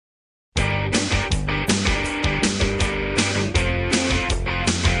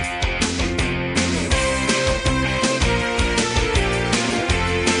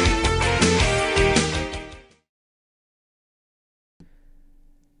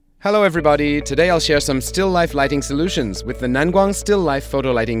Hello everybody, today I'll share some still life lighting solutions with the Nangguang Still Life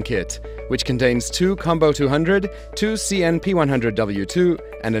Photo Lighting Kit, which contains two Combo 200, two CN-P100W2,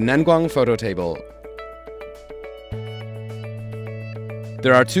 and a Nangguang photo table.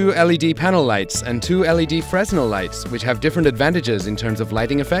 There are two LED panel lights and two LED Fresnel lights, which have different advantages in terms of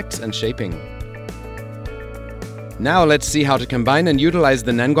lighting effects and shaping. Now let's see how to combine and utilize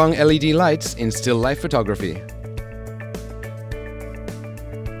the Nangguang LED lights in still life photography.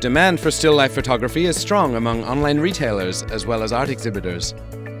 Demand for still life photography is strong among online retailers as well as art exhibitors.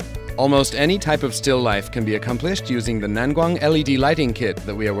 Almost any type of still life can be accomplished using the Nangguang LED lighting kit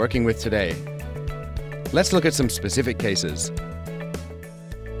that we are working with today. Let's look at some specific cases.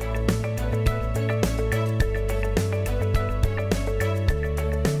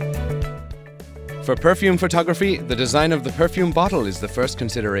 For perfume photography, the design of the perfume bottle is the first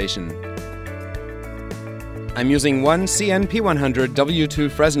consideration. I'm using one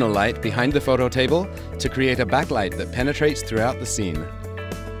CN-P100W2 Fresnel light behind the photo table to create a backlight that penetrates throughout the scene.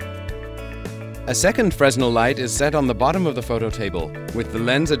 A second Fresnel light is set on the bottom of the photo table, with the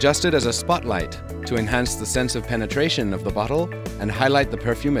lens adjusted as a spotlight to enhance the sense of penetration of the bottle and highlight the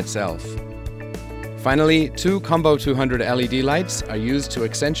perfume itself. Finally, two Combo 200 LED lights are used to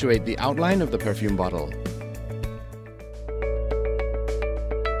accentuate the outline of the perfume bottle.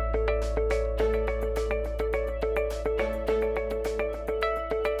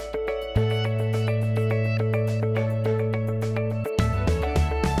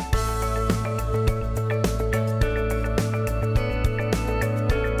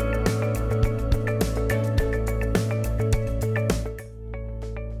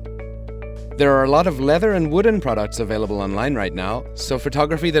 There are a lot of leather and wooden products available online right now, so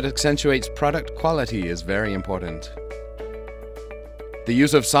photography that accentuates product quality is very important. The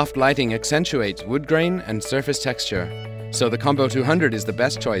use of soft lighting accentuates wood grain and surface texture, so the Combo 200 is the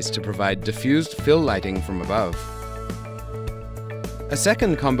best choice to provide diffused fill lighting from above. A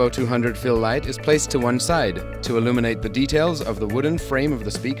second Combo 200 fill light is placed to one side to illuminate the details of the wooden frame of the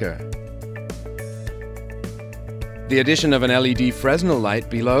speaker. The addition of an LED Fresnel light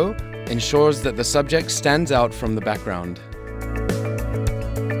below ensures that the subject stands out from the background.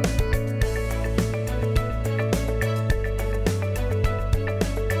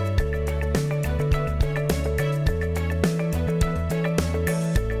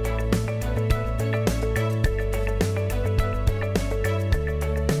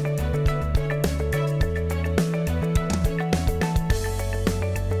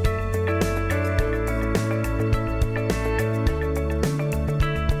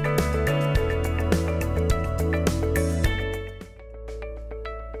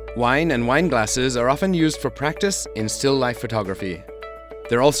 Wine and wine glasses are often used for practice in still life photography.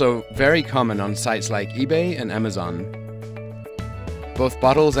 They're also very common on sites like eBay and Amazon. Both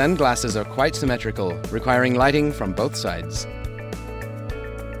bottles and glasses are quite symmetrical, requiring lighting from both sides.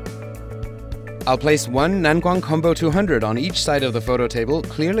 I'll place one Nangguang Combo 200 on each side of the photo table,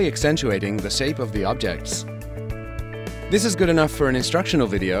 clearly accentuating the shape of the objects. This is good enough for an instructional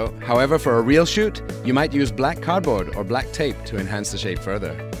video, however for a real shoot, you might use black cardboard or black tape to enhance the shape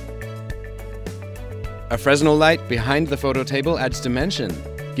further. A Fresnel light behind the photo table adds dimension,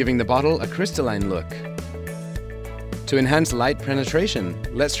 giving the bottle a crystalline look. To enhance light penetration,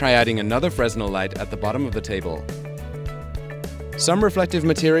 let's try adding another Fresnel light at the bottom of the table. Some reflective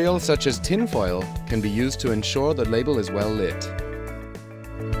material, such as tinfoil, can be used to ensure the label is well lit.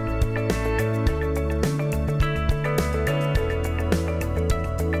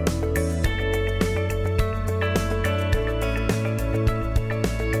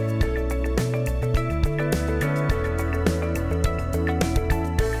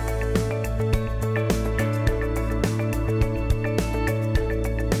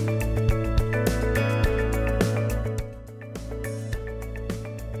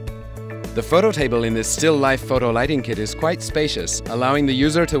 The photo table in this still life photo lighting kit is quite spacious, allowing the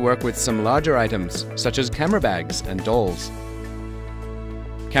user to work with some larger items, such as camera bags and dolls.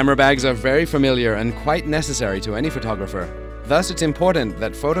 Camera bags are very familiar and quite necessary to any photographer. Thus, it's important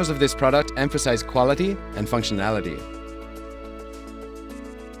that photos of this product emphasize quality and functionality.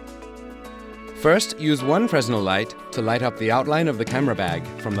 First, use one Fresnel light to light up the outline of the camera bag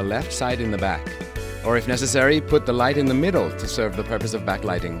from the left side in the back. Or if necessary, put the light in the middle to serve the purpose of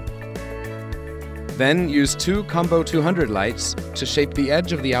backlighting. Then use two Combo 200 lights to shape the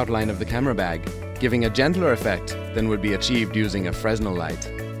edge of the outline of the camera bag, giving a gentler effect than would be achieved using a Fresnel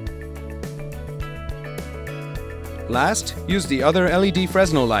light. Last, use the other LED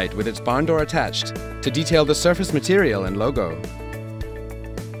Fresnel light with its barn door attached to detail the surface material and logo.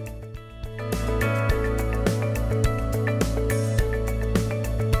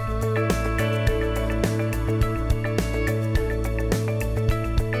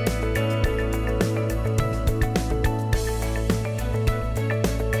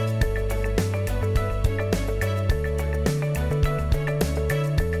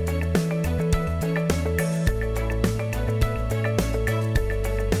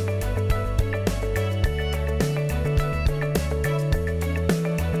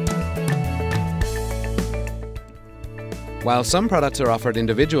 While some products are offered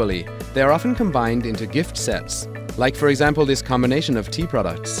individually, they are often combined into gift sets, like for example this combination of tea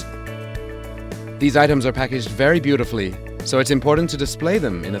products. These items are packaged very beautifully, so it's important to display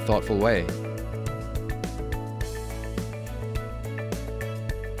them in a thoughtful way.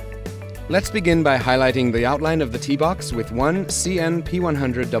 Let's begin by highlighting the outline of the tea box with one CN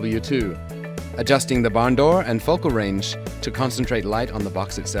P100W2, adjusting the barn door and focal range to concentrate light on the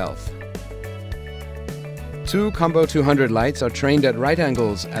box itself. Two Combo 200 lights are trained at right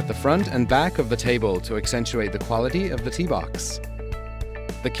angles at the front and back of the table to accentuate the quality of the tea box.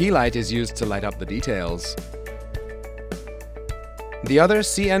 The key light is used to light up the details. The other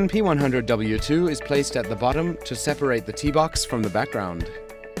CN P100W2 is placed at the bottom to separate the tea box from the background.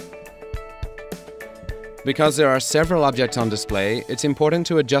 Because there are several objects on display, it's important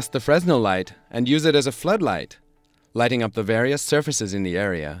to adjust the Fresnel light and use it as a floodlight, lighting up the various surfaces in the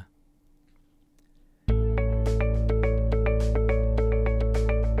area.